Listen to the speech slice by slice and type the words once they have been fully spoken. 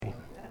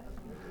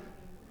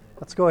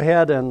Let's go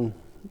ahead and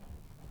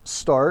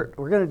start.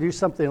 We're going to do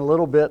something a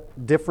little bit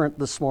different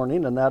this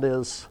morning, and that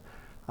is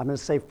I'm going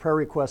to save prayer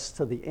requests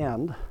to the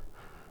end.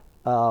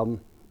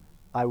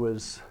 I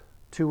was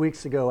 2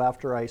 weeks ago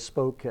after I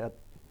spoke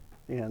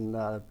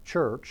in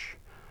church.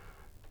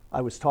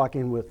 I was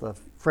talking with a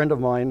friend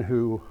of mine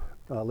who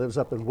lives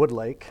up in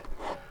Woodlake,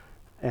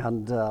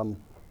 and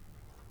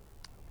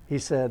he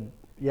said,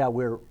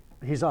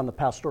 he's on the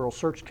pastoral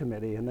search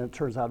committee, and then it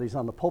turns out he's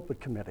on the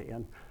pulpit committee.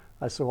 And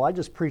I said, well, I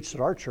just preached at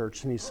our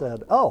church. And he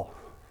said, oh,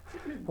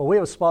 well, we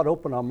have a spot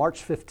open on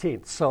March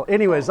 15th. So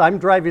anyways, I'm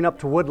driving up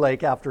to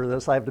Woodlake after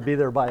this. I have to be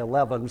there by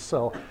 11.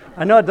 So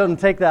I know it doesn't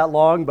take that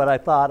long, but I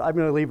thought I'm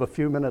going to leave a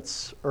few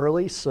minutes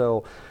early.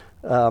 So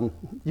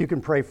you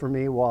can pray for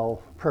me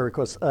while prayer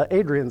requests.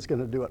 Adrian's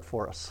going to do it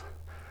for us,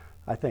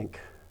 I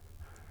think.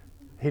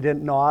 He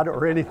didn't nod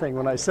or anything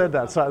when I said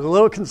that, so I was a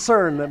little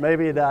concerned that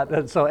maybe that.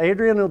 And so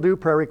Adrian will do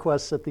prayer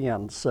requests at the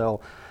end.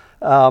 So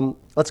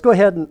let's go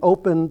ahead and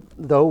open,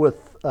 though,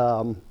 with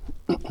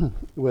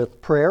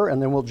prayer, and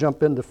then we'll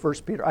jump into 1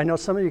 Peter. I know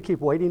some of you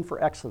keep waiting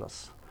for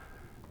Exodus.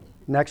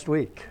 Next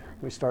week,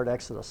 we start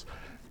Exodus.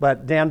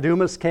 But Dan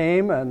Dumas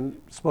came and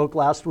spoke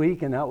last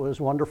week, and that was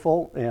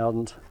wonderful.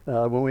 And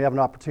when we have an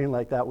opportunity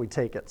like that, we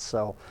take it.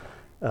 So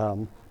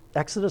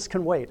Exodus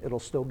can wait. It'll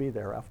still be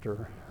there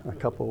after a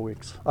couple of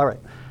weeks. All right.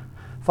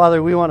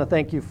 Father, we want to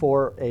thank you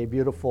for a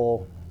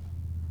beautiful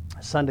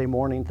Sunday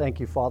morning. Thank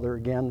you, Father,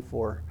 again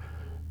for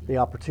the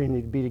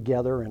opportunity to be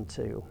together and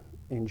to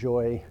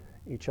enjoy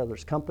each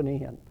other's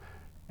company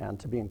and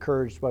to be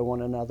encouraged by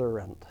one another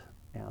and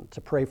to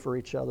pray for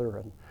each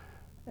other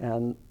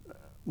and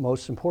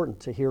most important,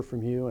 to hear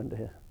from you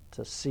and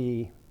to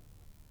see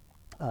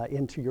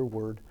into your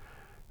word.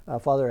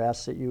 Father, I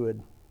ask that you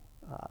would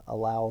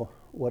allow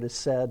what is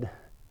said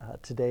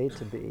today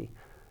to be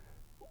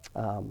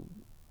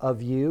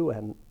of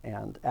you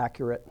and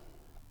accurate.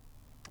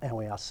 And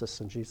we ask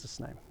this in Jesus'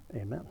 name.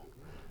 Amen.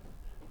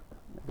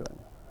 Go ahead and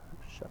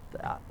shut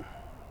that.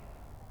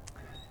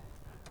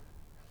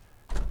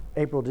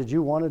 April, did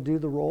you want to do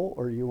the roll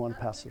or you want to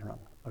pass it around?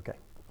 Okay.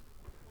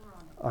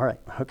 All right.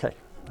 Okay.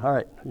 All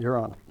right. You're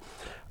on.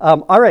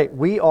 All right.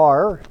 We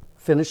are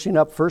finishing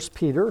up 1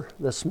 Peter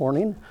this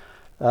morning.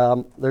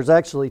 There's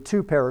actually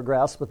two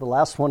paragraphs, but the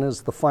last one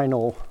is the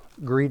final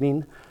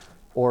greeting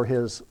or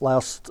his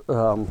last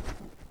little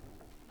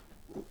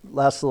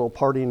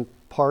parting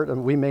part,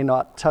 and we may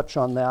not touch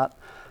on that.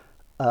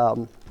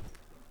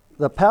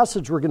 The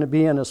passage we're going to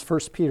be in is 1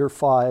 Peter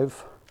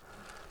 5,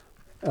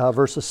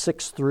 verses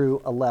 6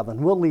 through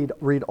 11. We'll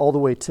read all the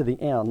way to the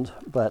end,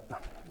 but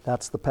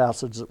that's the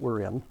passage that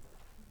we're in.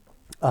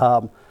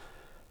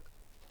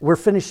 We're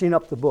finishing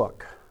up the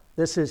book.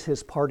 This is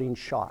his parting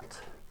shot.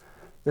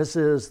 This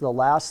is the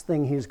last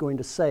thing he's going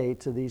to say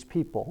to these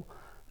people.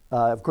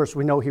 Of course,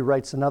 we know he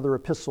writes another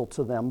epistle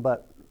to them,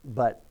 but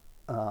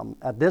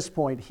at this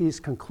point, he's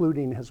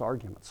concluding his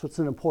argument. So it's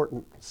an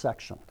important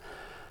section.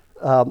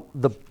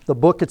 The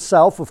book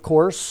itself, of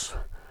course,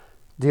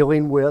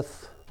 dealing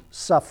with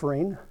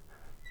suffering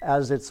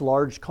as its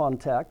large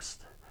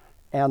context,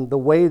 and the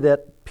way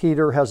that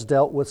Peter has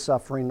dealt with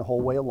suffering the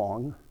whole way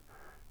along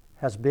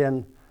has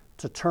been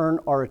to turn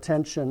our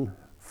attention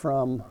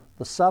from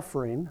the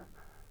suffering,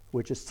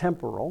 which is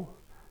temporal,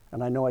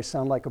 and I know I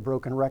sound like a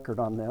broken record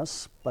on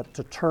this, but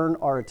to turn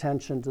our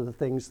attention to the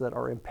things that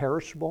are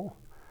imperishable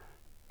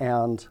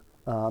and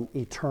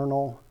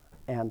eternal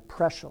and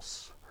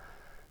precious.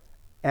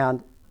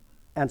 And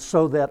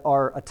so that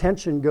our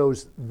attention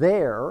goes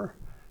there,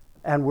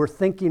 and we're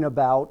thinking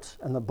about,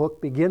 and the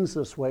book begins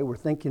this way, we're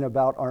thinking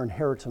about our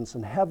inheritance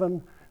in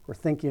heaven, we're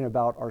thinking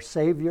about our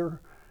Savior,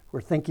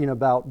 we're thinking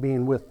about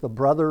being with the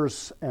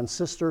brothers and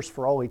sisters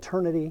for all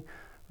eternity,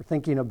 we're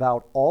thinking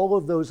about all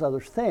of those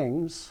other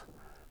things.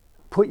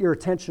 Put your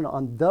attention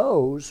on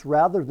those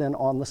rather than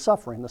on the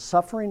suffering. The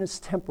suffering is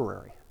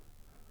temporary.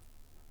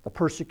 The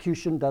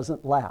persecution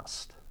doesn't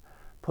last.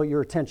 Put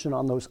your attention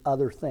on those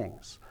other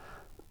things.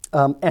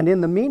 And in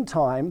the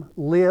meantime,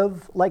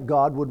 live like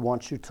God would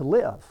want you to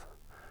live.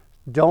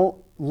 Don't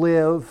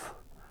live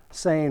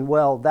saying,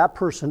 well, that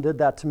person did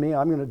that to me,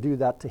 I'm going to do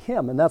that to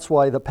him. And that's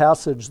why the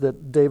passage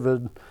that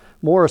David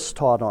Morris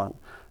taught on.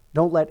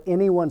 Don't let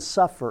anyone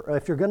suffer.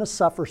 If you're going to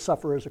suffer,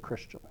 suffer as a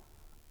Christian.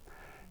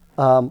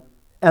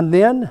 And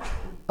then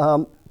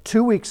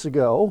 2 weeks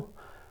ago,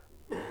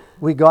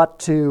 we got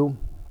to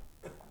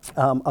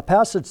a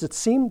passage that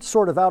seemed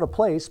sort of out of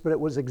place, but it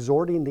was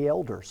exhorting the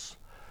elders.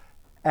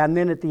 And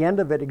then at the end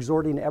of it,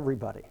 exhorting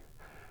everybody.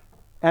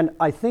 And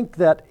I think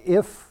that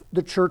if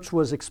the church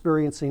was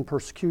experiencing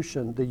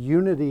persecution, the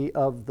unity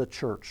of the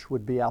church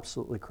would be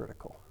absolutely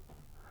critical.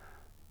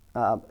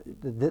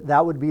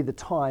 That would be the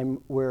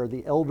time where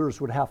the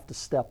elders would have to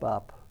step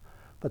up,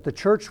 but the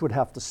church would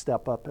have to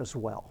step up as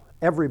well.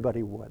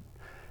 Everybody would.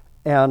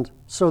 And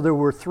so there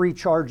were 3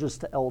 charges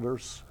to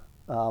elders.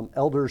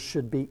 Elders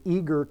should be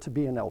eager to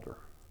be an elder.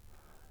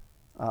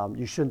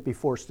 You shouldn't be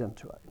forced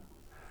into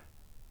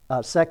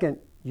it. Second,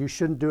 you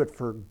shouldn't do it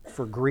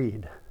for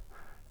greed.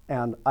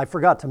 And I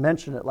forgot to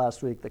mention it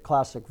last week. The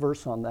classic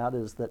verse on that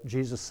is that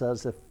Jesus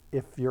says,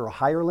 if you're a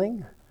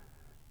hireling,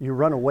 you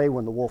run away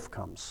when the wolf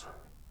comes,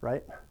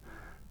 right?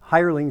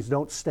 Hirelings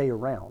don't stay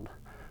around.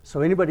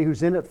 So anybody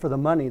who's in it for the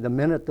money, the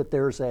minute that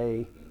there's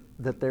a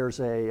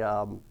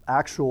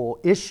actual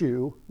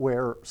issue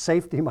where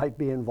safety might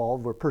be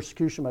involved, where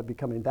persecution might be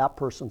coming, that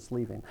person's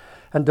leaving.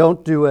 And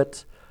don't do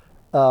it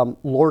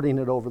lording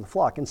it over the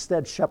flock.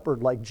 Instead,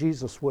 shepherd like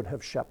Jesus would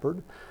have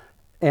shepherded,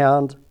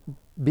 and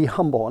be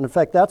humble. And in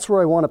fact, that's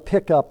where I want to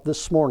pick up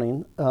this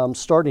morning,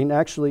 starting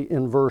actually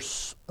in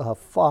verse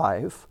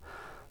 5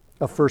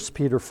 of 1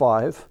 Peter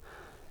 5,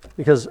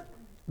 because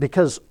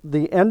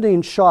the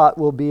ending shot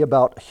will be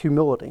about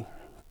humility.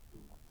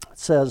 It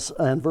says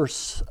in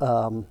verse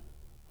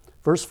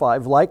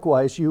 5,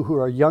 likewise, you who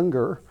are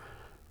younger,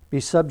 be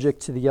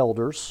subject to the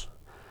elders.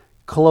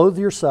 Clothe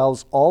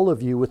yourselves, all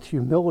of you, with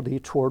humility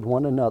toward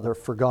one another,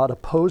 for God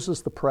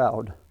opposes the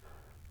proud,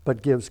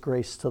 but gives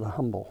grace to the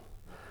humble.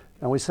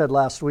 And we said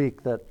last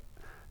week that,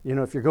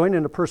 if you're going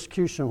into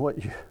persecution, what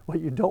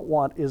you don't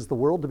want is the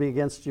world to be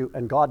against you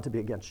and God to be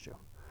against you,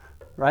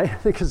 right?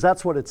 Because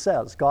that's what it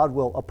says. God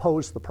will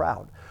oppose the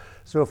proud.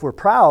 So if we're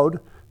proud,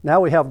 now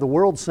we have the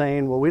world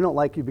saying, well, we don't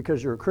like you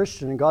because you're a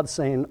Christian, and God's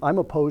saying, I'm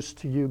opposed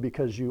to you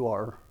because you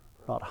are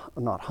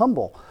not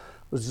humble.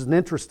 This is an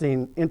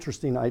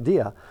interesting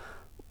idea.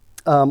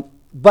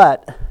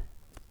 But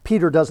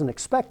Peter doesn't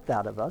expect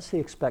that of us. He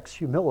expects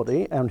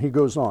humility, and he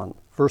goes on.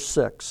 Verse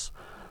 6.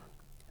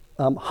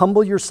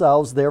 Humble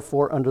yourselves,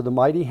 therefore, under the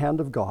mighty hand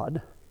of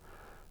God,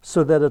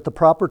 so that at the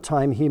proper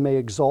time he may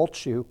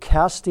exalt you,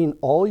 casting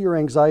all your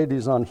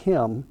anxieties on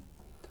him,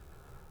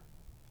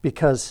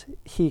 because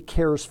he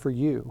cares for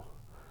you.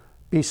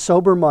 Be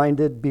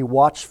sober-minded, be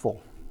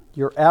watchful.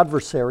 Your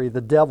adversary, the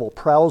devil,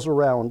 prowls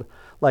around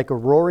like a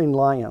roaring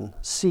lion,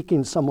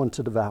 seeking someone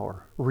to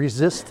devour.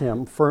 Resist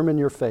him, firm in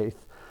your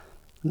faith,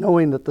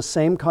 knowing that the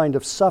same kind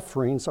of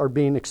sufferings are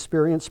being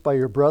experienced by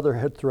your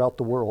brotherhood throughout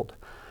the world.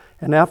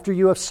 And after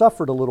you have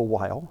suffered a little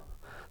while,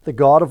 the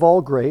God of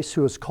all grace,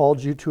 who has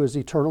called you to his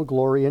eternal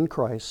glory in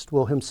Christ,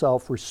 will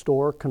himself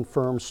restore,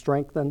 confirm,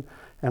 strengthen,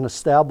 and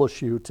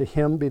establish you. To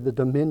him be the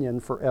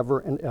dominion forever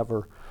and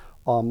ever.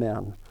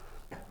 Amen.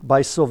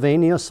 By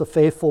Silvanus, a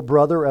faithful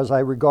brother, as I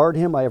regard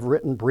him, I have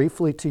written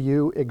briefly to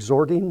you,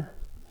 exhorting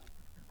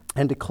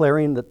and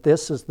declaring that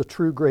this is the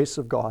true grace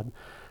of God.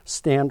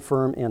 Stand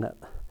firm in it.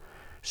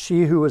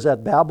 She who is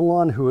at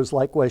Babylon, who is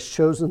likewise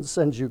chosen,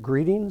 sends you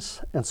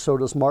greetings, and so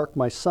does Mark,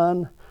 my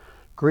son.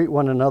 Greet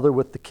one another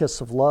with the kiss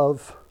of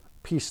love.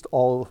 Peace to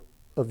all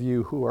of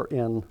you who are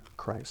in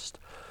Christ.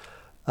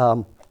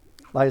 Like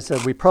I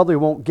said, we probably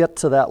won't get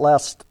to that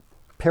last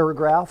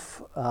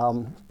paragraph,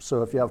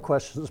 so if you have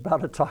questions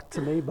about it, talk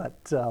to me,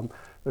 but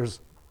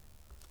there's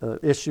an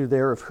issue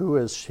there of who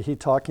is he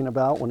talking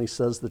about when he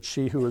says that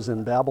she who is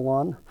in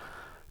Babylon.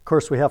 Of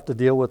course, we have to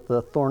deal with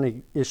the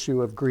thorny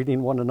issue of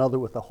greeting one another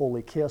with a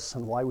holy kiss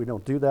and why we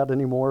don't do that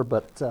anymore,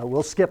 but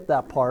we'll skip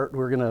that part.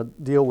 We're going to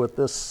deal with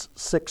this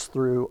 6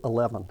 through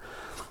 11.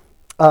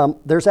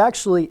 There's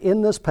actually,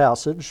 in this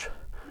passage,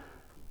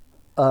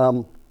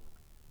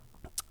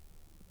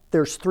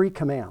 there's 3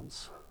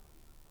 commands.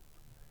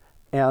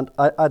 And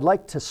I'd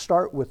like to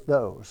start with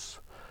those.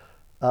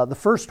 The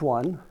first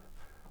one,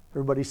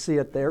 everybody see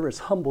it there, is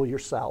humble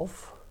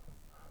yourself.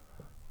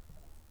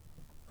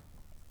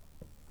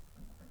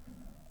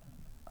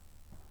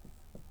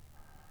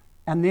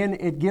 And then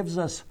it gives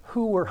us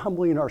who we're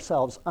humbling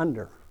ourselves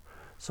under.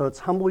 So it's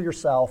humble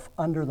yourself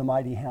under the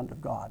mighty hand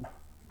of God.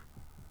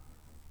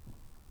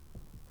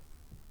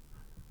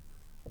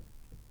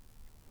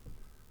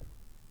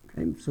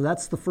 Okay, so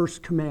that's the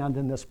first command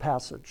in this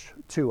passage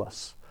to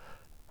us.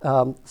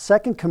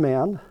 Second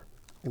command,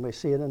 anybody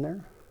see it in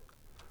there?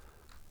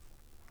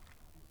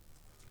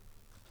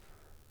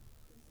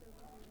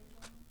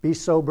 Be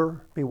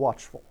sober, be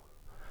watchful.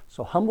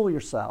 So humble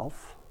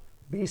yourself,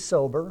 be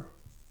sober,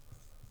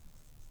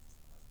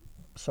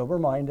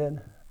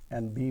 sober-minded,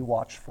 and be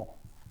watchful,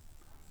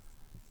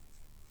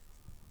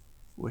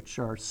 which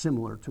are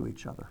similar to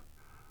each other.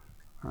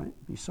 All right?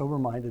 Be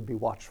sober-minded, be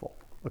watchful.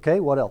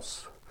 Okay, what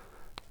else?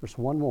 There's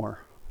one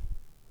more.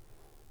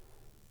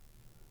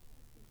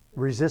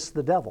 Resist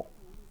the devil,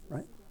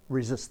 right?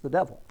 Resist the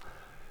devil.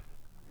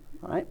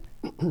 All right?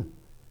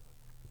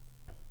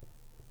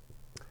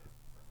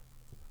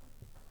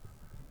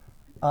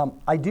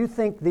 I do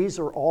think these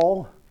are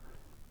all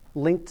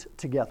linked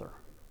together.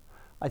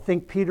 I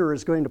think Peter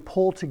is going to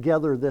pull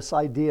together this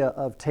idea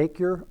of take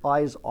your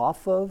eyes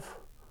off of,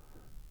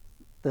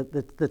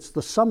 that's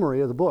the summary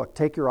of the book,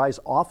 take your eyes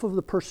off of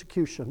the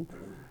persecution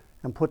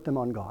and put them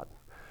on God.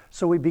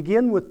 So we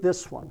begin with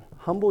this one,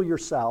 humble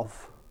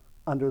yourself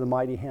under the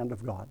mighty hand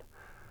of God.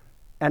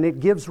 And it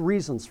gives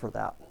reasons for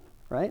that,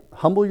 right?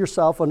 Humble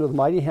yourself under the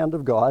mighty hand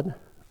of God.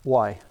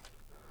 Why?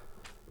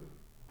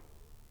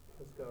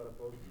 Because God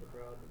opposes the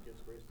proud and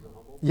gives grace to the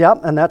humble. Yeah,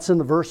 and that's in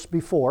the verse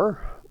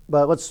before.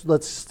 But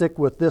let's stick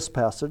with this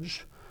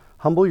passage.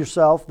 Humble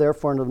yourself,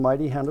 therefore, under the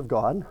mighty hand of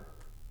God,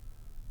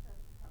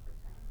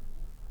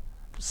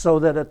 so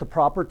that at the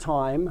proper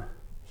time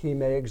he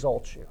may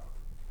exalt you.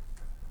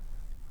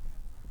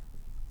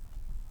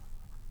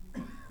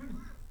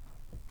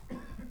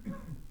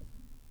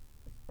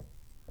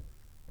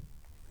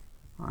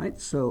 All right,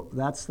 so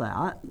that's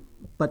that.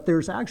 But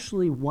there's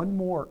actually one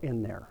more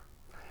in there.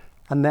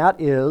 And that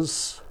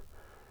is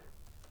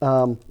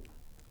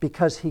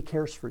because he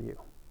cares for you.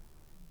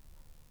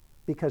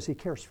 Because he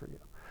cares for you.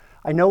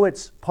 I know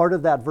it's part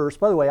of that verse.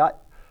 By the way,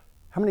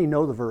 how many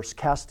know the verse,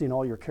 casting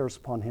all your cares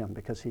upon him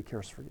because he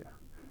cares for you?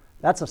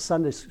 That's a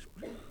Sunday school.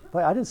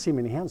 I didn't see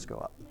many hands go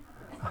up.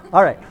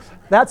 All right,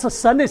 that's a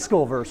Sunday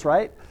school verse,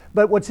 right?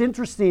 But what's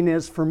interesting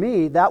is, for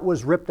me, that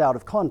was ripped out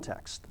of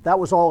context. That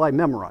was all I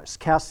memorized,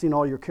 casting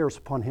all your cares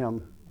upon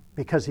him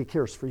because he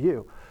cares for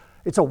you.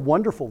 It's a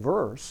wonderful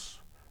verse,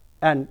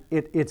 and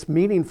it's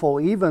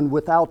meaningful even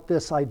without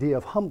this idea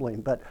of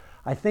humbling. But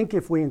I think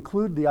if we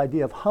include the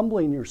idea of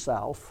humbling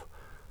yourself,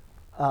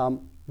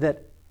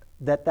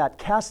 that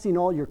casting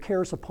all your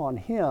cares upon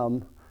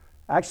him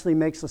actually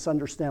makes us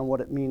understand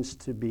what it means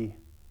to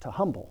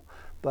humble.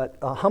 But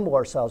humble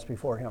ourselves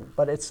before him.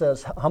 But it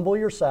says, humble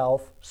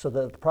yourself so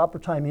that at the proper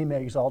time he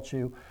may exalt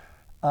you.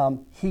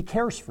 He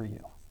cares for you.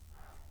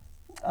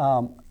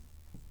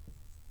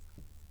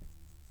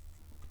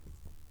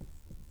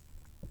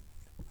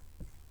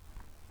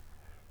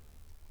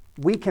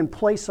 We can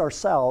place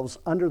ourselves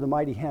under the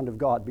mighty hand of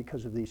God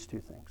because of these two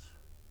things.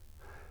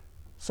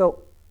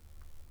 So,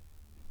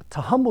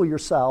 to humble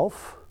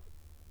yourself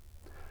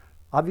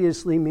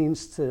obviously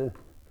means to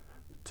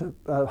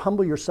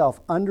humble yourself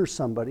under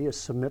somebody is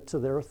submit to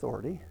their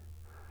authority,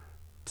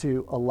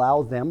 to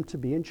allow them to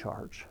be in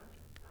charge.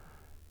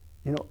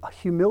 You know,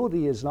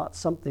 humility is not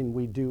something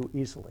we do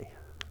easily,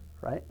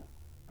 right?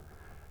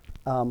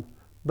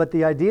 But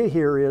the idea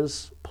here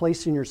is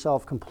placing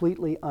yourself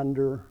completely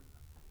under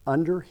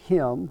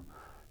him,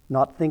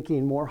 not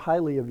thinking more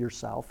highly of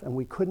yourself, and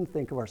we couldn't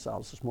think of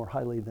ourselves as more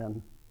highly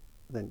than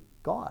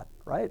God,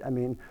 right? I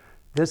mean,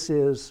 this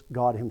is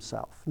God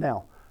himself.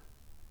 Now,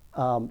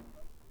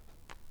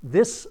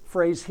 this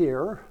phrase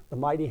here, the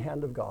mighty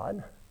hand of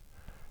God,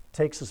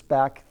 takes us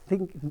back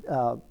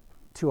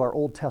to our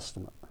Old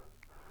Testament.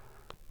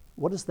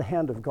 What does the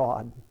hand of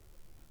God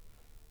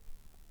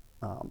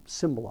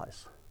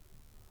symbolize?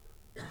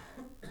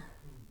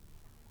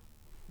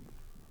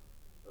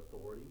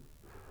 Authority.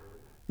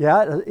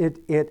 Yeah,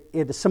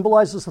 it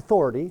symbolizes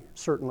authority,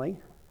 certainly.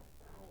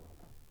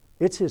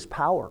 It's his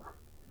power.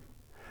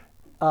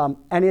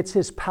 And it's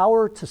his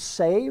power to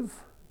save,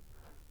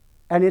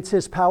 and it's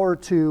his power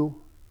to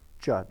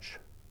judge.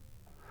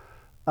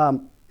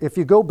 If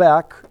you go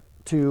back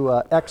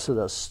to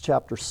Exodus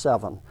chapter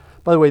 7,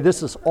 by the way,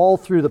 this is all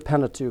through the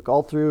Pentateuch,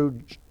 all through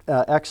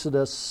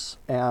Exodus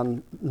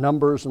and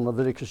Numbers and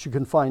Leviticus. You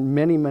can find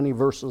many, many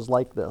verses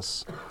like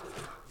this.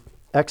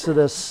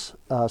 Exodus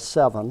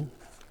 7,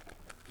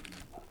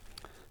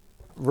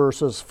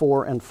 verses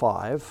 4 and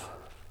 5.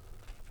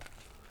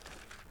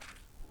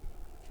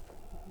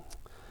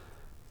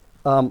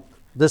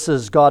 This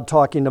is God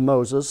talking to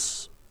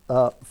Moses.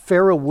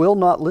 Pharaoh will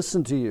not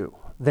listen to you.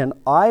 Then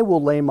I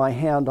will lay my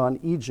hand on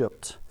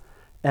Egypt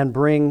and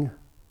bring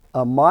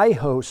my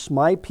hosts,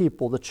 my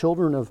people, the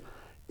children of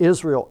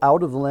Israel,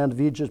 out of the land of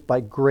Egypt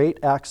by great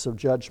acts of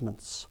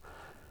judgments.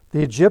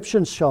 The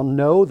Egyptians shall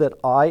know that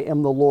I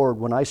am the Lord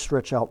when I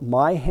stretch out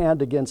my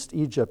hand against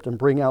Egypt and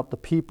bring out the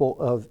people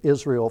of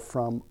Israel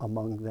from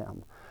among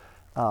them.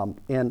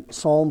 In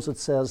Psalms it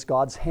says,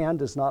 God's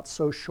hand is not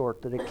so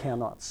short that it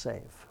cannot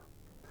save.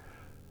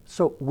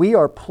 So we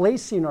are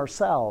placing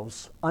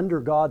ourselves under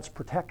God's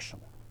protection.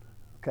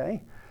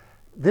 Okay?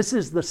 This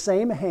is the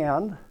same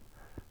hand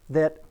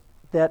that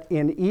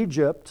in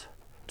Egypt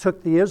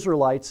took the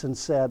Israelites and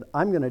said,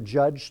 I'm going to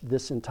judge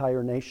this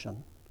entire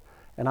nation,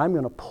 and I'm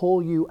going to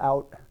pull you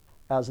out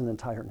as an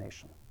entire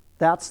nation.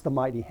 That's the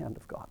mighty hand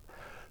of God.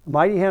 The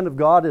mighty hand of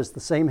God is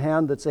the same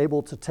hand that's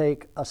able to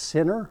take a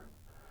sinner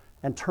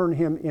and turn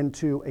him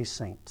into a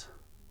saint.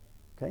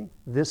 Okay?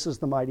 This is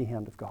the mighty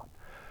hand of God.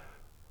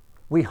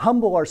 We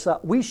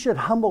should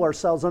humble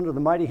ourselves under the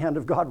mighty hand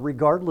of God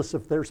regardless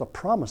if there's a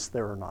promise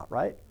there or not,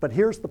 right? But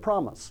here's the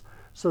promise.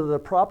 So that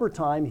at the proper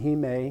time he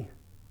may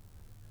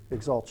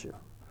exalt you.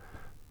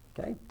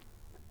 Okay?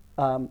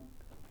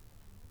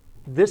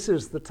 This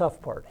is the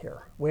tough part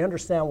here. We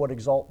understand what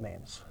exalt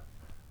means.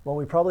 What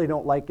we probably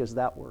don't like is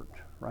that word,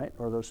 right?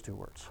 Or those two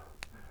words.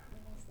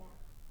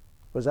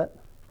 When is that?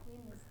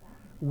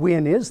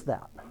 When is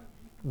that?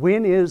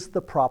 When is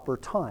the proper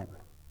time?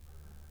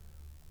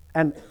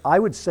 And I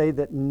would say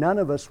that none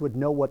of us would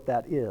know what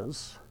that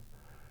is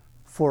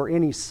for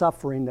any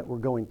suffering that we're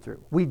going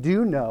through. We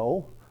do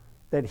know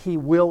that he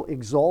will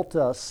exalt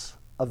us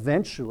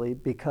eventually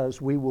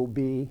because we will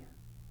be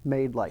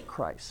made like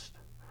Christ.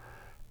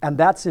 And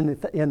that's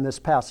in this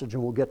passage,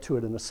 and we'll get to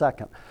it in a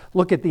second.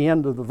 Look at the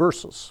end of the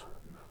verses.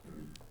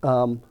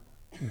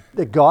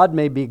 That God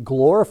may be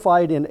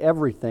glorified in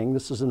everything.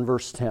 This is in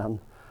verse 10.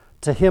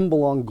 To him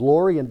belong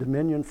glory and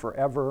dominion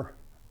forever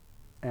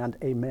and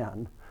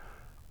amen.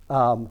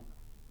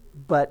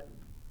 But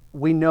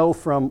we know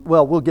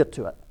we'll get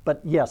to it.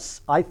 But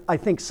yes, I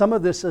think some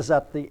of this is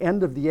at the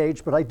end of the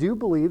age, but I do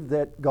believe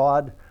that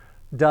God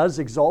does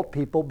exalt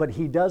people, but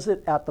he does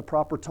it at the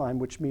proper time,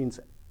 which means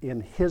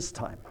in his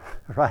time,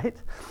 right?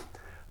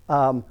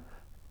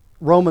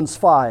 Romans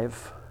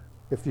 5,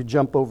 if you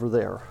jump over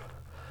there.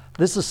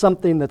 This is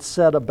something that's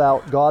said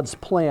about God's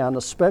plan,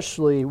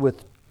 especially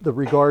with the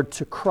regard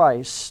to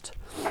Christ.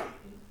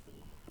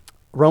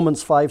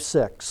 Romans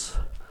 5:6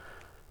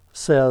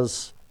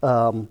 says,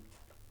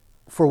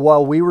 for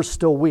while we were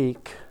still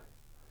weak,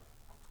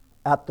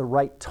 at the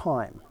right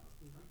time,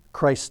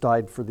 Christ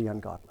died for the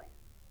ungodly.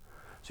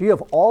 So you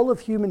have all of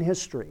human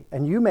history,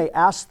 and you may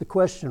ask the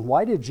question,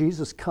 why did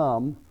Jesus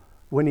come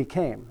when he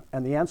came?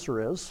 And the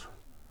answer is,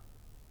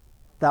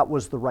 that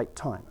was the right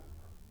time.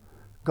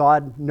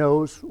 God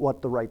knows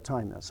what the right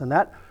time is. And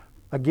that,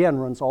 again,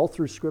 runs all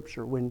through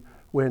Scripture.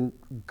 When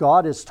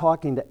God is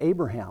talking to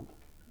Abraham,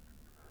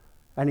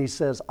 and he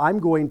says, I'm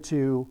going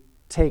to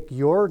take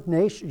your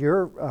nation,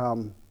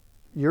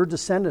 your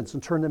descendants,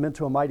 and turn them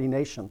into a mighty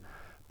nation.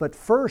 But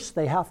first,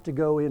 they have to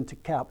go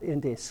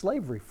into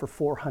slavery for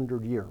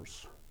 400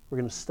 years. We're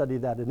going to study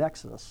that in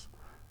Exodus.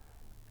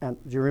 And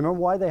do you remember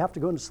why they have to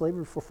go into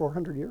slavery for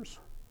 400 years?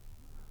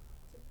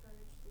 To purge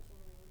the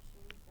generations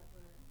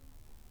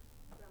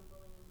that were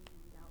grumbling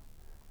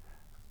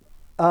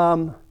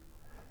and doubtful.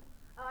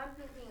 I'm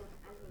thinking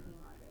Andre,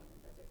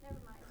 but never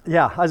mind.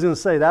 Yeah, I was going to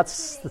say,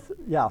 that's,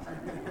 yeah.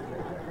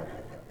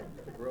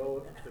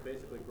 To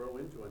basically grow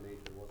into a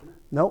nation, wasn't it?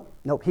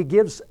 No. He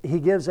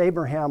gives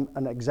Abraham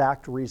an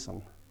exact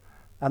reason.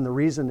 And the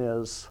reason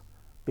is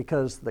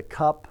because the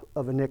cup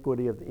of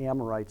iniquity of the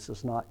Amorites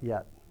is not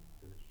yet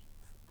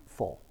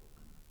full.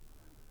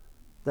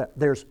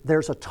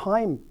 There's a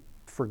time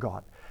for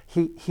God.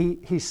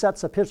 He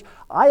sets up his...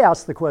 I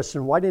asked the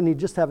question, why didn't he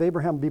just have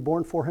Abraham be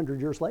born 400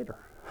 years later?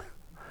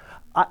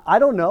 I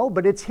don't know,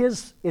 but it's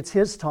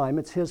his time,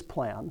 it's his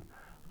plan.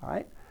 All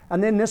right?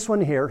 And then this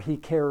one here, he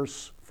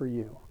cares for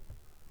you.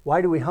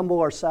 Why do we humble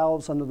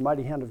ourselves under the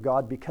mighty hand of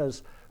God?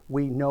 Because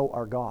we know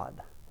our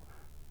God,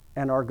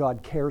 and our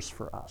God cares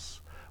for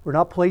us. We're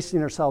not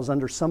placing ourselves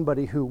under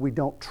somebody who we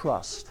don't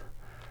trust.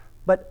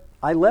 But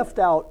I left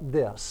out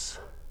this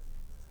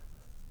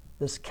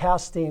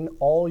casting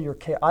all your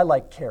care. I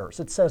like cares.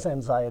 It says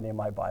anxiety in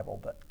my Bible,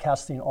 but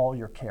casting all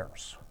your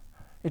cares.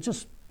 It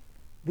just,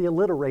 the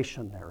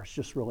alliteration there is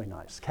just really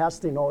nice.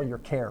 Casting all your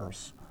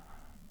cares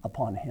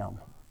upon him.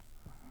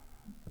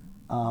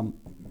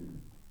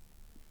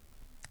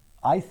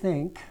 I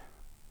think,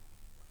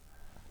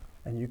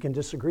 and you can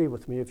disagree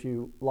with me if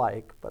you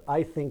like, but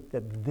I think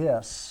that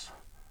this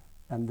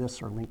and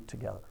this are linked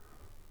together.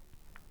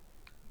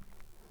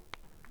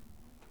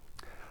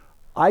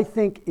 I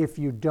think if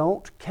you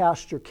don't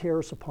cast your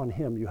cares upon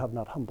him, you have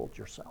not humbled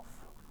yourself.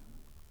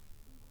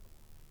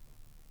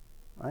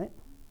 Right?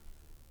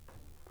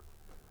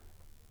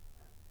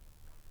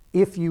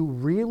 If you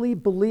really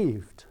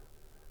believed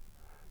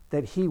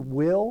that he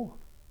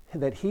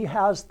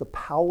has the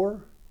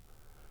power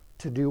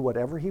to do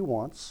whatever he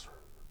wants,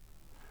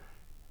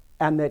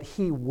 and that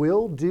he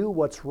will do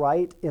what's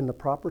right in the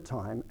proper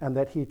time, and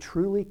that he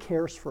truly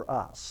cares for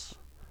us,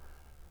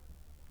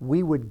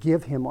 we would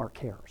give him our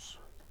cares.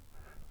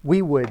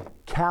 We would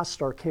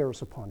cast our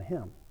cares upon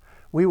him.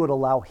 We would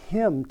allow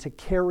him to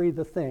carry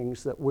the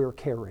things that we're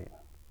carrying.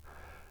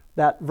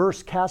 That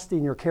verse,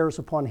 casting your cares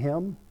upon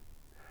him,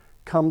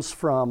 comes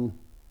from,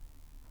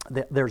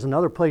 there's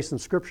another place in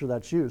Scripture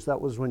that's used. That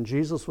was when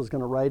Jesus was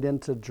going to ride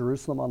into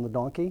Jerusalem on the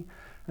donkey,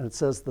 and it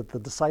says that the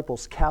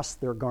disciples cast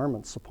their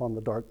garments upon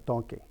the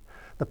donkey.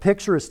 The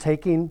picture is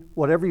taking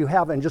whatever you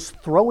have and just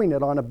throwing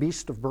it on a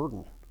beast of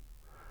burden.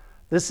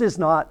 This is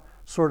not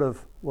sort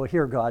of, well,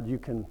 here, God, you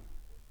can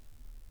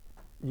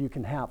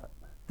have it.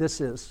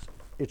 This is,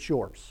 it's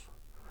yours,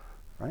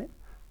 right?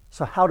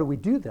 So how do we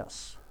do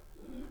this?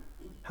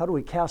 How do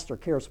we cast our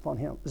cares upon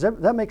him? Does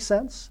that make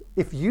sense?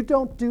 If you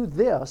don't do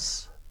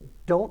this,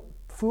 don't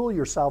fool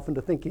yourself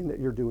into thinking that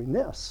you're doing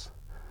this.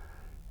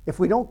 If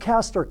we don't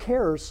cast our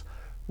cares,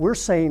 we're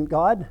saying,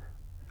 God,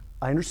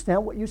 I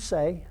understand what you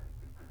say,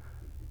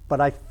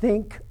 but I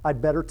think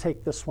I'd better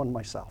take this one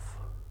myself.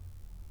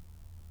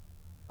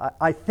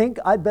 I think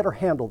I'd better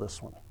handle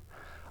this one.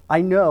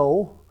 I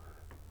know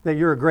that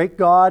you're a great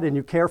God and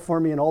you care for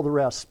me and all the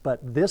rest, but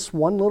this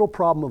one little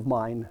problem of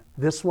mine,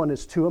 this one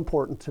is too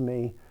important to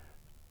me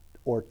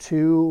or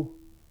too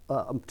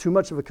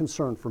much of a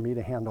concern for me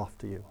to hand off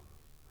to you.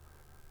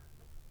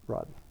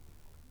 Rod.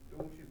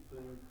 Don't you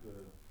think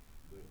that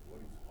what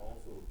he's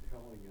also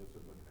telling us,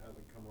 if it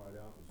hasn't come right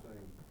out and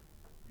saying,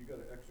 you got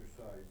to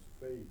exercise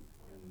faith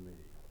in me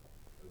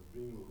as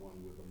being one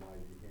with a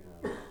mighty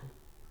hand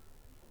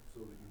so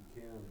that you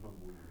can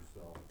humble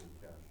yourself and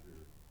cast your...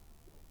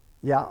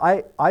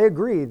 Yeah, I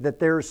agree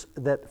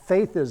that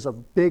faith is a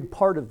big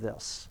part of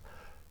this.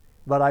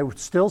 But I would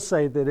still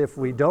say that if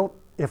we don't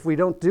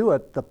do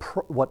it,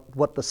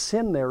 what the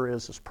sin there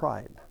is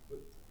pride. But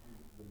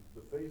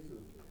the faith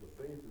is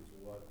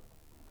what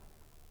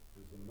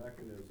is the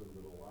mechanism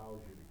that allows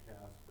you to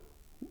cast it.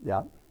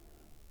 Yeah.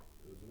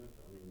 Isn't it?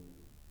 I mean,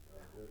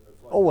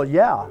 it's like, Oh, well,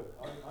 yeah.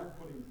 I'm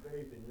putting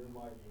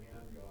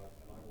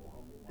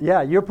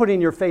Yeah, you're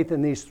putting your faith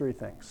in these three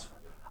things.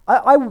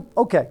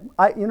 Okay.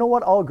 You know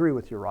what? I'll agree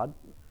with you, Rod.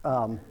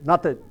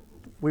 Not that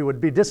we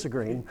would be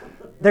disagreeing.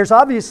 There's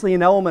obviously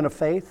an element of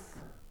faith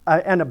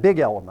and a big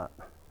element,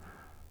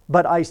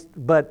 but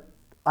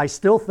I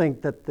still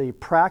think that the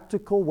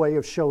practical way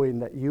of showing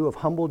that you have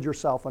humbled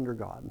yourself under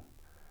God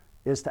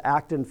is to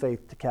act in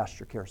faith to cast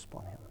your cares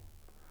upon Him.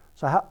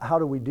 So how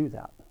do we do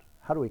that?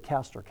 How do we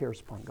cast our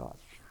cares upon God?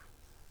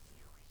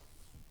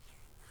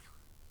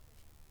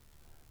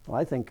 Well,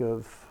 I think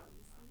of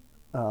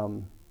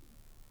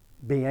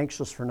being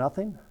anxious for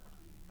nothing,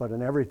 but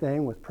in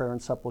everything with prayer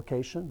and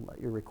supplication,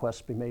 let your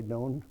requests be made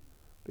known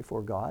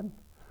before God.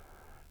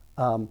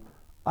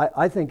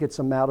 I think it's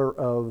a matter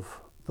of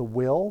the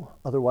will,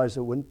 otherwise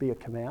it wouldn't be a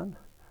command.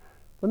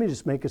 Let me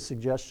just make a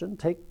suggestion.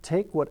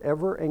 Take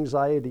whatever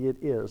anxiety it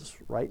is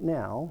right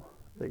now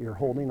that you're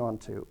holding on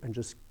to and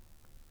just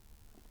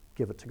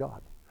give it to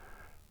God.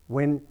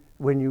 When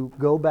you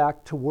go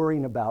back to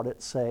worrying about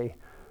it, say,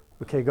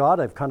 okay, God,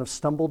 I've kind of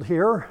stumbled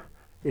here.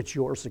 It's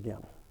yours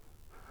again.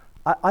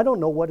 I don't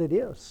know what it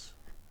is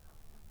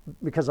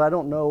because I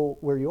don't know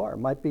where you are. It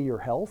might be your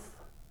health.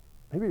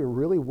 Maybe you're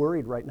really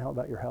worried right now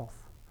about your health.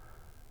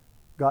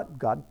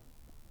 God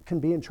can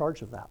be in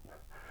charge of that.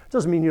 It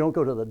doesn't mean you don't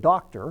go to the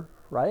doctor,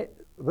 right?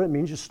 But it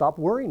means you stop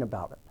worrying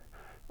about it.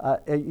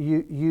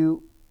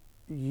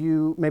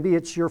 Maybe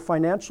it's your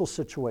financial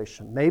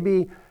situation.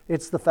 Maybe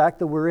it's the fact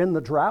that we're in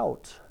the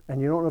drought and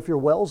you don't know if your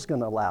well's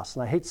going to last.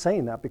 And I hate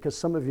saying that because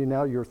some of you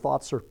now, your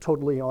thoughts are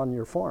totally on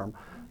your farm.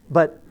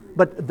 But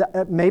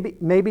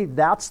maybe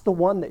that's the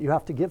one that you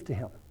have to give to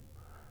Him.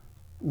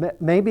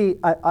 Maybe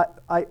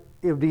it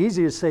would be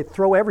easy to say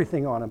throw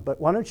everything on Him, but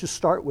why don't you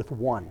start with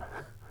one?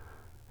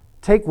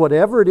 Take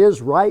whatever it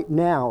is right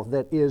now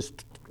that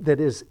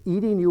is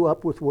eating you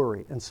up with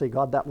worry and say,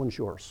 God, that one's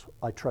yours.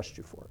 I trust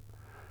you for it.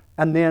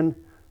 And then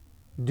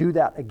do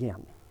that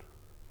again.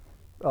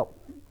 Oh,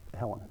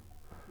 Helen.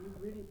 You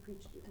really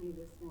preached at me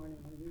this morning.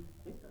 You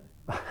hit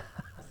a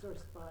sore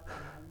spot, and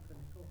I'm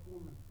going to go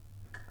home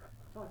and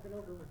talk it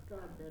over with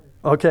God better.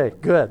 Okay,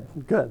 good.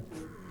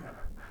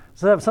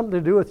 Does that have something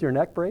to do with your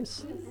neck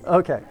brace?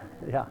 Okay,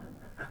 yeah.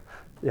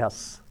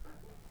 Yes.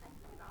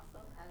 It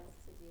also has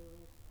to do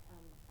with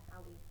how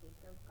we think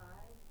of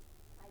God.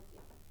 Like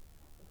if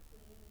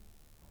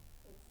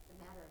it's a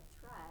matter of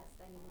trust.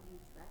 I mean, we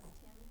trust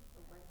Him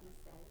for what He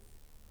says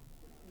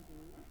He can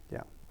do.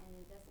 Yeah. And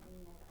it doesn't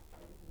mean that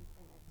everything's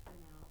going to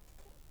turn out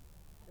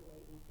the way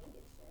we think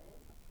it should.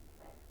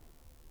 But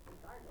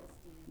regardless,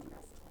 do you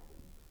trust Him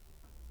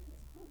to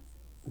His promises?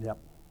 Yep.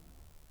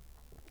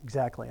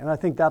 Exactly. And I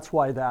think that's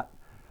why the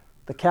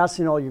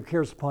casting all your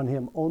cares upon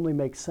Him only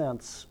makes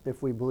sense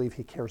if we believe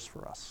He cares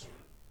for us.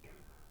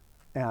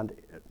 And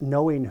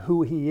knowing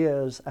who He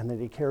is and that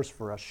He cares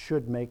for us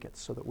should make it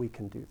so that we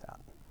can do that.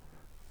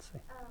 Let's see.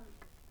 I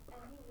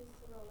think just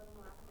to go a little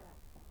more off that,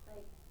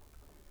 like,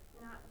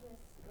 not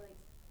just, like,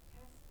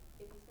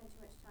 if you spend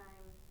too much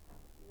time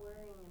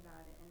worrying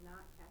about it and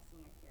not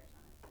casting your cares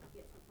on it,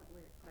 you get to a point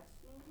where you're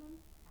questioning Him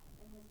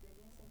and His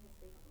goodness and His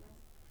faithfulness.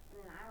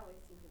 And then I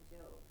always think of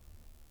Job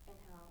and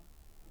how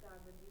God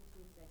rebuked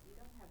him and said, you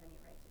don't have any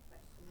right to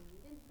question me. You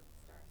didn't put the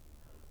stars in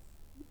place.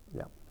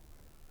 Yeah.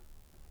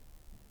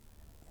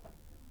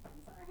 I'm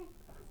sorry.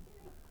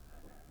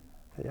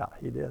 Yeah,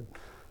 He did.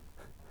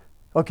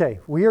 Okay,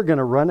 we are going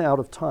to run out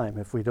of time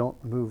if we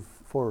don't move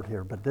forward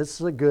here. But this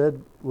is a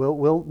good,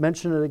 we'll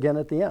mention it again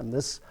at the end.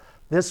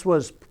 This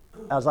was,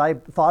 as I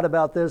thought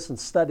about this and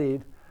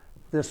studied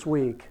this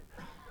week,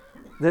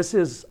 this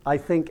is, I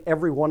think,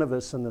 every one of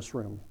us in this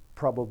room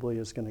probably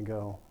is going to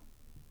go,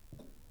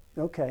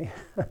 okay,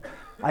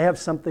 I have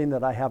something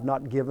that I have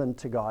not given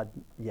to God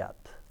yet.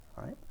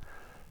 All right?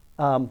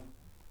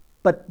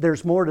 But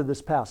there's more to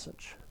this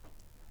passage.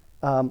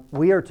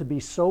 We are to be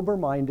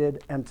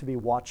sober-minded and to be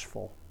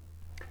watchful.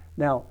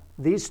 Now,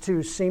 these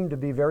two seem to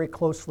be very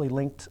closely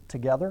linked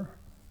together,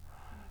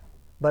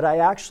 but I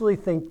actually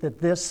think that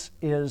this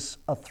is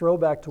a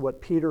throwback to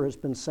what Peter has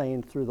been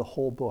saying through the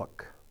whole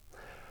book.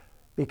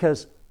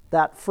 Because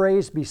that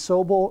phrase, be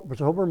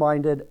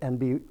sober-minded and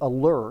be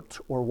alert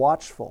or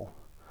watchful,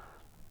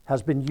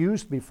 has been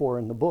used before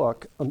in the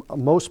book,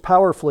 most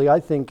powerfully, I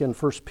think, in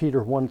 1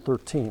 Peter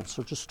 1:13.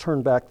 So just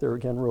turn back there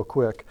again real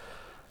quick.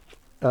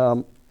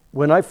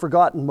 When I've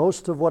forgotten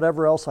most of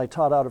whatever else I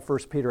taught out of 1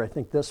 Peter, I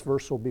think this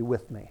verse will be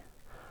with me.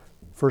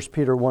 1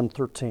 Peter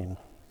 1:13.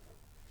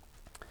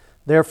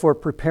 Therefore,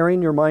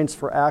 preparing your minds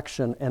for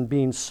action and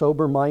being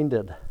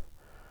sober-minded,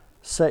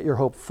 set your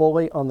hope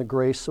fully on the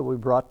grace that we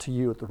brought to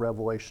you at the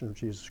revelation of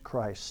Jesus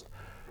Christ.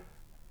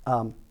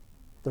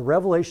 The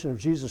revelation of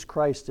Jesus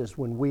Christ is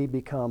when we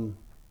become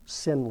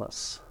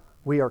sinless.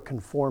 We are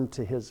conformed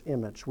to His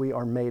image. We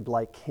are made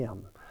like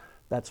Him.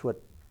 That's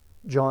what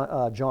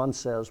John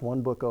says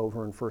one book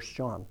over in 1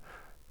 John,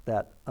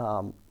 that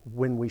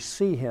when we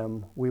see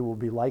Him, we will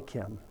be like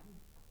Him.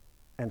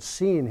 And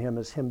seeing Him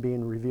is Him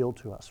being revealed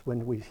to us.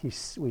 When we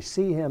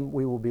see Him,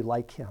 we will be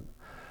like Him.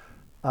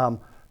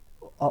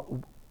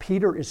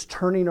 Peter is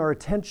turning our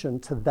attention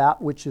to that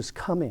which is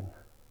coming.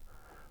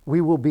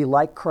 We will be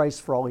like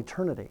Christ for all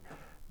eternity.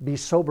 Be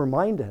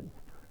sober-minded.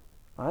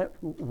 Right?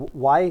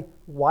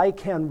 Why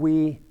can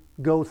we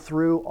go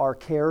through our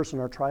cares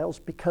and our trials?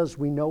 Because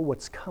we know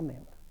what's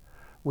coming.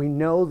 We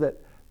know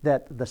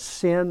that the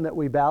sin that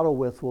we battle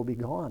with will be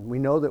gone. We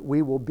know that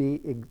we will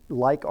be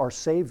like our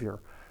Savior.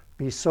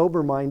 Be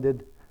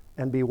sober-minded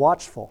and be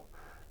watchful.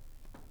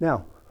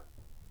 Now,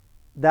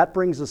 that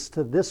brings us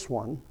to this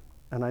one,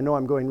 and I know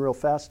I'm going real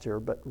fast here,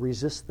 but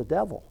resist the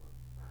devil.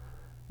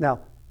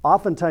 Now,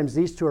 oftentimes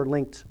these two are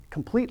linked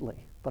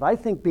completely, but I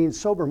think being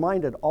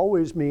sober-minded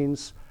always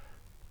means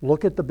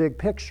look at the big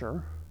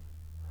picture.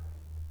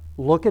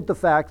 Look at the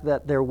fact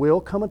that there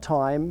will come a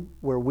time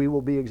where we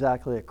will be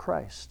exactly like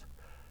Christ.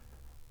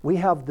 We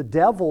have the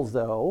devil,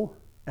 though,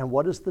 and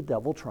what is the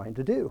devil trying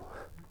to do?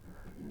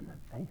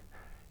 Okay.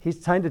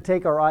 He's trying to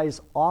take our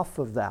eyes off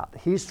of that.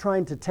 He's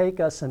trying to take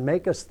us and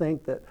make us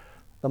think that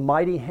the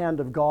mighty hand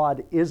of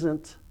God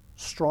isn't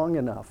strong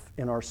enough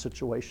in our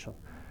situation.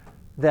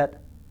 That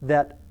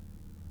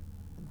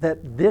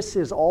this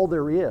is all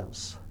there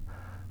is.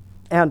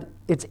 And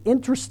it's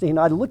interesting,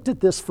 I looked at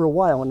this for a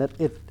while, and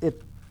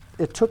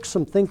it took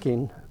some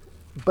thinking,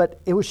 but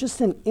it was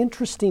just an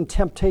interesting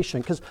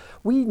temptation, because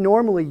we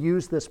normally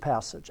use this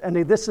passage, and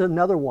this is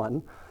another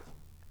one,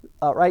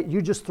 right?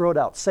 You just throw it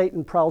out.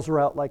 Satan prowls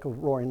around like a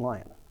roaring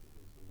lion,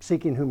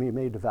 seeking whom he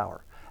may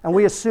devour. And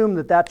we assume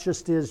that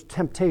just is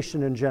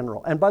temptation in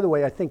general. And by the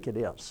way, I think it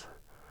is.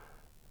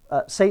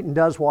 Satan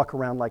does walk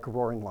around like a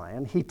roaring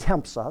lion. He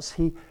tempts us.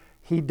 He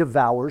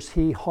devours.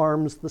 He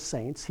harms the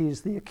saints.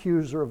 He's the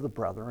accuser of the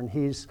brethren.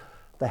 He's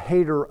the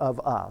hater of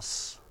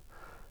us.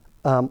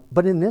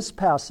 But in this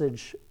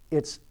passage,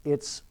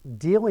 it's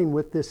dealing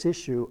with this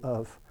issue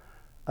of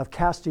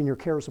casting your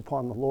cares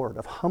upon the Lord,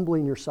 of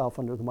humbling yourself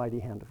under the mighty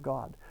hand of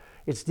God.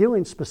 It's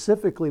dealing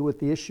specifically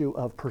with the issue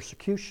of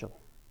persecution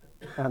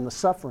and the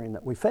suffering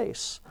that we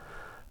face.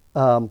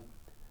 And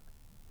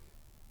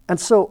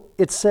so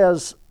it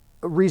says,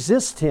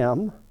 resist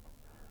him,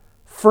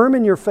 firm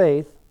in your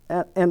faith,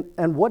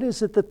 and what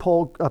is it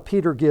that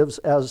Peter gives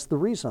as the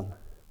reason?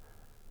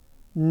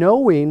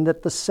 Knowing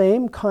that the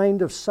same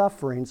kind of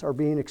sufferings are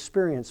being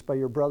experienced by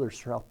your brothers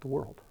throughout the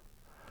world.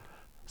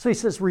 So he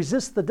says,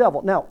 resist the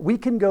devil. Now, we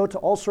can go to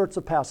all sorts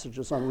of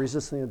passages on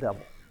resisting the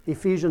devil.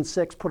 Ephesians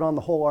 6, put on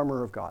the whole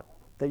armor of God,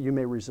 that you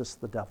may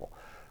resist the devil.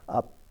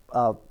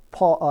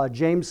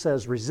 James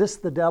says,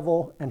 resist the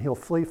devil and he'll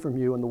flee from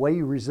you. And the way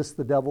you resist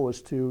the devil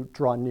is to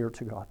draw near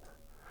to God.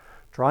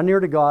 Draw near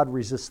to God,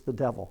 resist the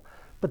devil.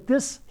 But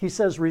this, he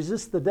says,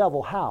 resist the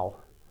devil. How?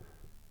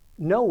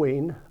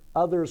 Knowing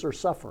others are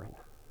suffering.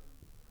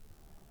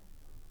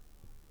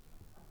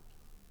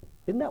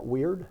 Isn't that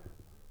weird?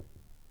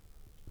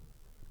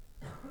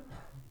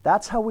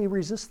 That's how we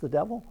resist the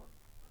devil?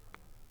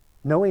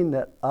 Knowing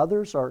that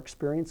others are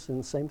experiencing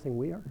the same thing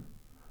we are?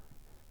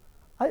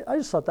 I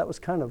just thought that was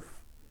kind of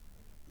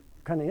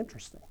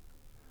interesting.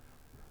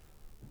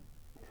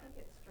 I think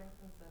it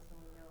strengthens us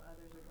when we know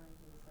others are going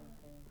through the same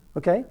thing.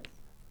 Okay?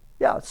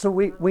 Yeah, so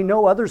we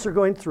know others are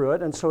going through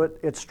it, and so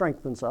it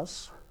strengthens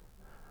us.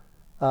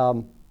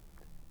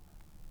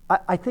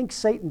 I think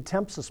Satan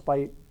tempts us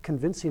by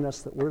convincing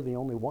us that we're the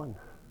only one.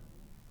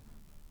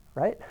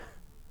 Right?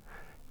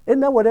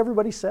 Isn't that what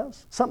everybody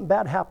says? Something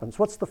bad happens.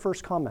 What's the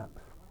first comment?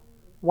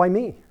 Why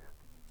me?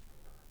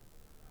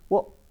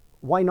 Well,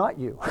 why not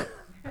you?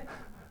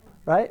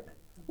 Right?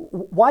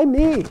 Why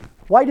me?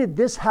 Why did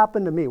this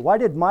happen to me? Why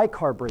did my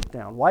car break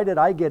down? Why did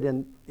I get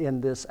in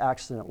this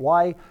accident?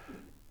 Why?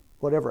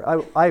 Whatever.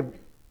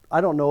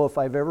 I don't know if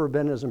I've ever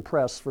been as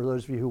impressed, for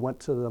those of you who went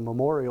to the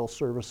memorial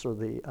service or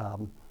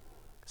the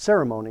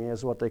ceremony,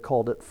 is what they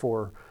called it,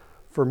 for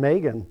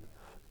Megan,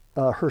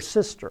 her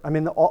sister. I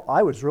mean,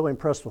 I was really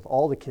impressed with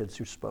all the kids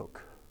who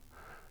spoke.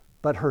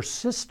 But her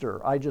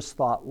sister, I just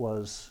thought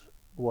was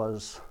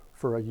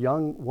for a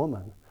young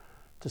woman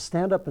to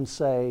stand up and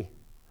say,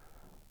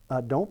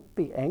 don't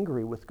be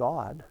angry with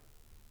God.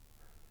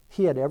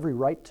 He had every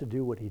right to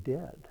do what he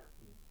did.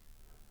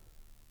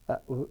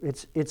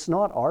 It's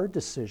not our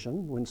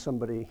decision when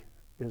somebody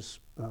is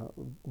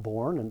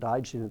born and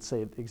died. She didn't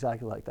say it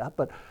exactly like that,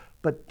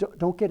 but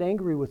don't get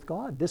angry with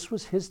God. This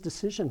was his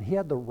decision. He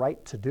had the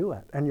right to do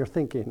it. And you're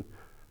thinking,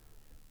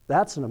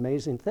 that's an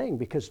amazing thing,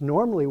 because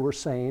normally we're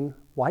saying,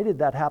 why did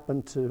that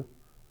happen to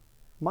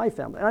my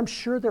family? And I'm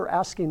sure they're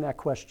asking that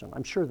question.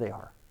 I'm sure they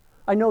are.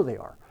 I know they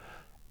are.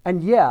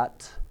 And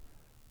yet,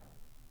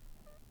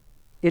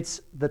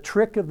 it's the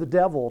trick of the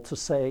devil to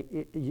say,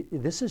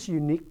 this is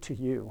unique to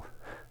you.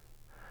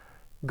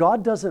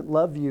 God doesn't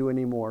love you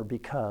anymore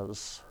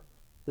because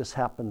this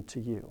happened to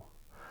you.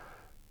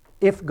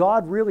 If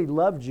God really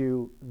loved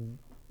you,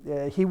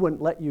 he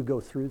wouldn't let you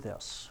go through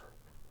this.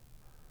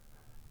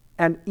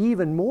 And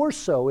even more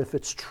so if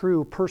it's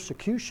true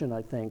persecution,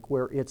 I think,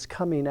 where it's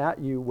coming at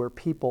you, where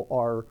people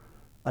are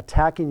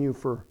attacking you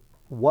for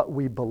what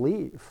we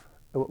believe,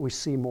 what we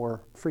see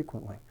more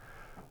frequently.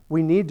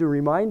 We need to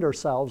remind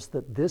ourselves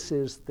that this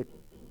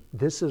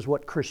is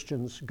what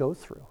Christians go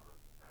through.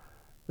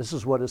 This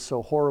is what is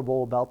so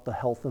horrible about the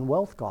health and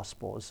wealth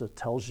gospel, is it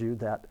tells you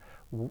that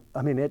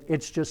I mean,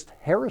 it's just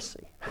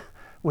heresy.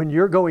 When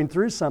you're going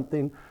through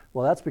something,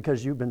 well, that's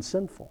because you've been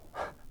sinful.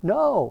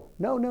 No.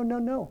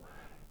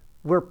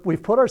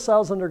 We've put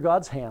ourselves under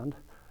God's hand.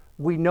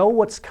 We know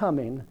what's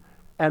coming,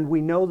 and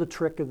we know the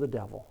trick of the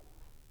devil.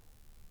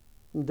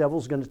 The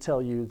devil's going to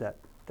tell you that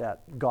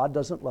God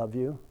doesn't love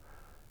you,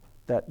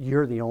 that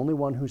you're the only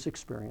one who's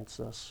experienced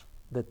this,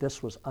 that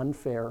this was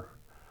unfair,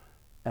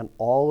 and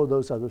all of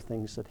those other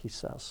things that he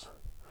says.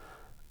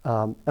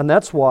 And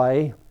that's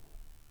why,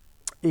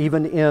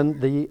 even in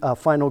the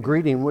final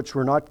greeting, which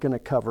we're not going to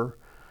cover,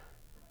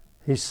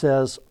 he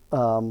says,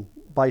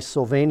 by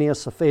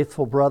Silvanus, a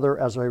faithful brother,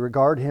 as I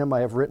regard him, I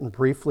have written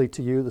briefly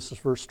to you, this is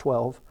verse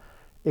 12,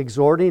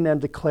 exhorting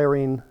and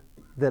declaring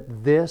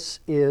that this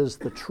is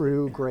the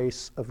true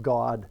grace of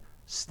God.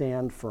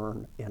 Stand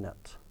firm in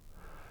it.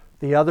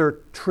 The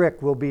other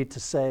trick will be to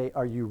say,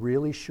 are you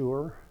really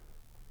sure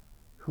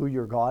who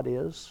your God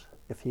is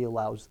if he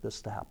allows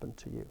this to happen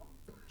to you?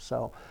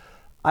 So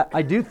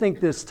I do think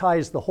this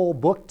ties the whole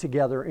book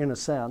together in a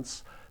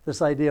sense.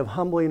 This idea of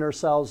humbling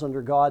ourselves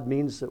under God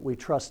means that we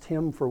trust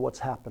him for what's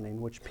happening,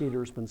 which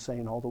Peter's been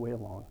saying all the way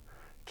along.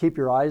 Keep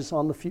your eyes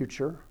on the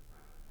future.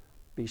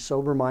 Be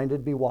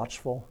sober-minded, be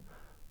watchful.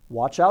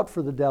 Watch out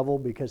for the devil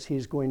because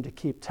he's going to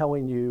keep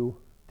telling you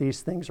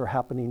these things are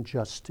happening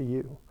just to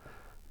you.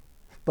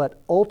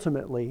 But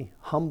ultimately,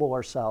 humble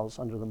ourselves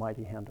under the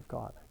mighty hand of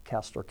God.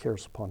 Cast our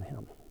cares upon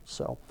him.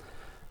 So,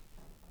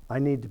 I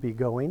need to be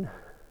going,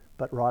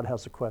 but Rod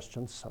has a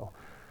question, so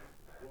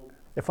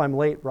if I'm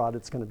late, Rod,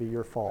 it's going to be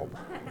your fault.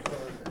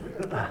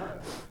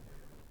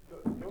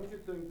 Don't you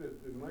think that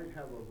we might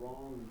have a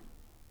wrong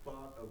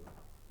thought of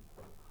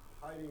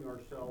hiding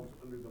ourselves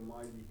under the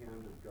mighty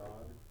hand of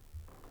God?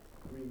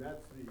 I mean,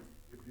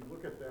 if you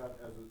look at that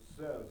as it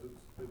says,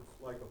 it's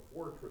like a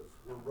fortress.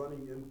 We're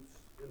running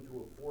into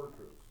a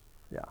fortress.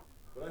 Yeah.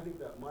 But I think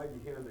that mighty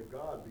hand of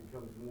God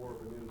becomes more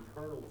of an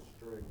internal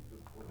strength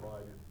that's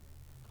provided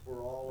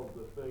for all of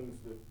the things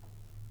that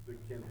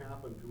can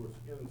happen to us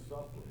in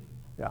suffering.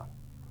 Yeah.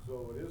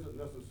 So it isn't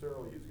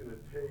necessarily he's going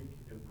to take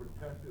and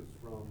protect us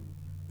from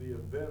the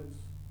events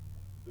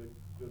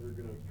that are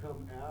going to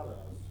come at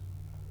us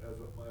as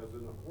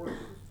in a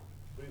fortress,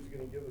 but he's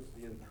going to give us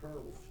the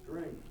internal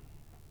strength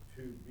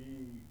to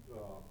be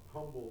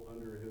humble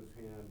under his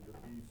hand,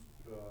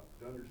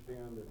 to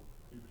understand that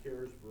he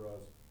cares for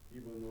us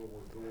even though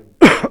we're going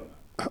through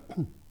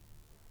that.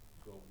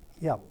 So,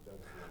 yeah.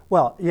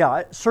 Well,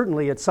 yeah,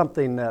 certainly it's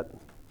something that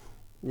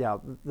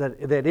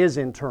is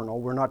internal.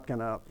 We're not going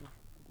to...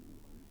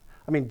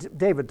 I mean,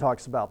 David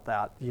talks about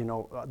that,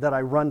 that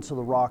I run to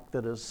the rock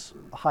that is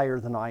higher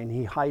than I, and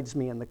he hides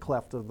me in the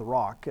cleft of the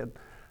rock. And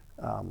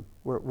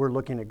we're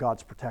looking at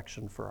God's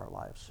protection for our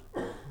lives.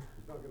 He's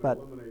not going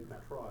to eliminate the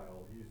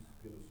trial. He's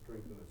going to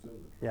strengthen us in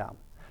the trial. Yeah.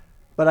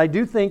 But I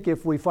do think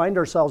if we find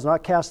ourselves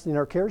not casting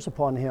our cares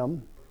upon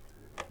him,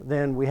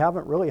 then we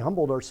haven't really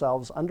humbled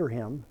ourselves under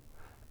him,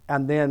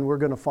 and then we're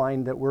going to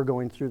find that we're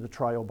going through the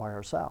trial by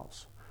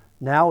ourselves.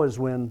 Now is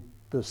when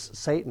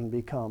Satan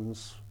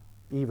becomes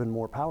even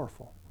more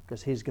powerful,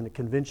 because he's going to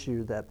convince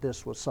you that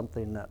this was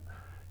something that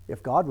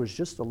if God was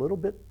just a little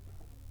bit,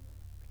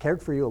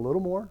 cared for you a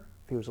little more,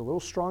 if he was a little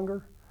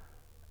stronger,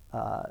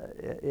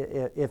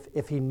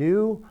 if he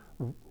knew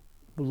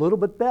a little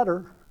bit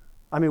better,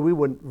 I mean, we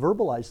wouldn't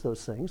verbalize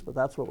those things, but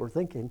that's what we're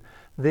thinking,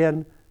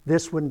 then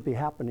this wouldn't be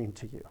happening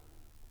to you.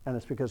 And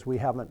it's because we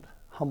haven't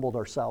humbled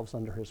ourselves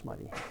under his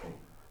mighty hand.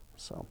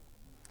 So,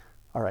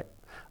 all right.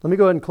 Let me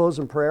go ahead and close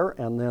in prayer,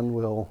 and then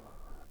we'll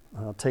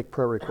take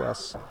prayer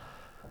requests.